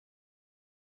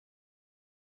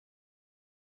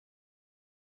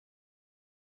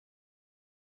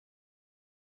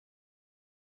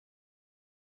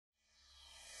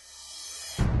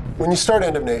When you start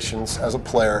End of Nations as a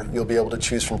player, you'll be able to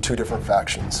choose from 2 different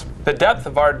factions. The depth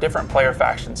of our different player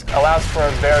factions allows for a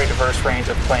very diverse range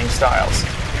of playing styles.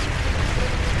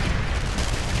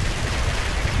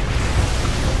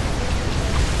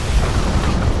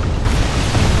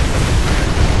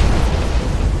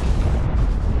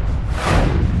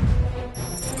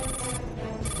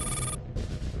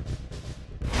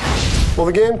 Well,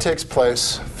 the game takes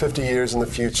place 50 years in the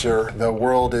future. The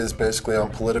world is basically on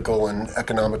political and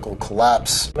economical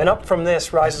collapse. And up from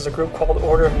this rises a group called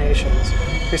Order of Nations,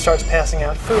 who starts passing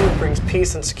out food, brings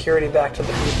peace and security back to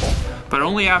the people. But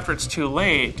only after it's too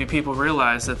late do people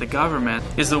realize that the government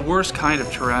is the worst kind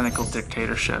of tyrannical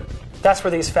dictatorship. That's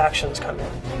where these factions come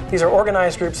in. These are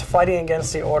organized groups fighting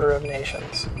against the Order of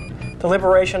Nations. The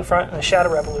Liberation Front and the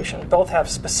Shadow Revolution both have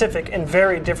specific and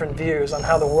very different views on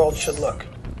how the world should look.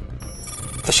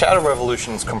 The Shadow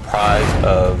Revolution is comprised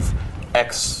of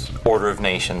ex-Order of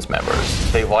Nations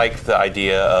members. They liked the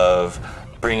idea of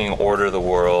bringing order to the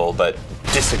world, but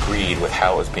disagreed with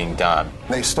how it was being done.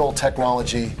 They stole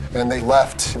technology, and they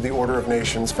left the Order of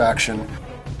Nations faction.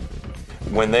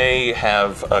 When they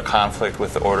have a conflict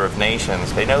with the Order of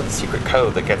Nations, they know the secret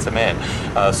code that gets them in.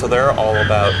 So they're all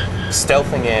about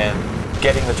stealthing in,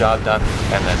 getting the job done,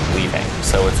 and then leaving.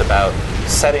 So it's about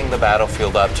setting the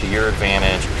battlefield up to your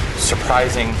advantage,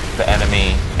 surprising the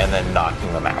enemy, and then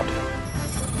knocking them out.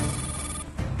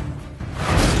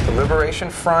 The Liberation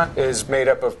Front is made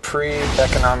up of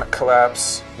pre-economic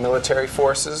collapse military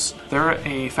forces. They're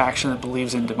a faction that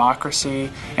believes in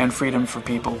democracy and freedom for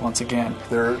people once again.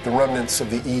 They're the remnants of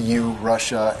the EU,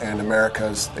 Russia, and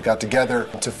Americas that got together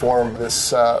to form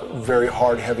this very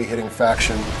hard, heavy-hitting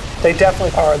faction. They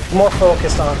definitely are more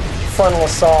focused on frontal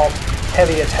assault,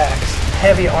 heavy attacks,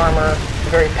 heavy armor,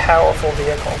 very powerful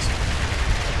vehicles.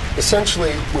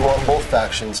 Essentially, we want both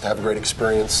factions to have a great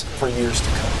experience for years to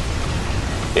come.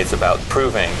 It's about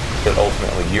proving that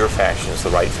ultimately your faction is the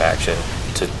right faction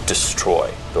to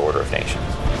destroy the Order of Nations.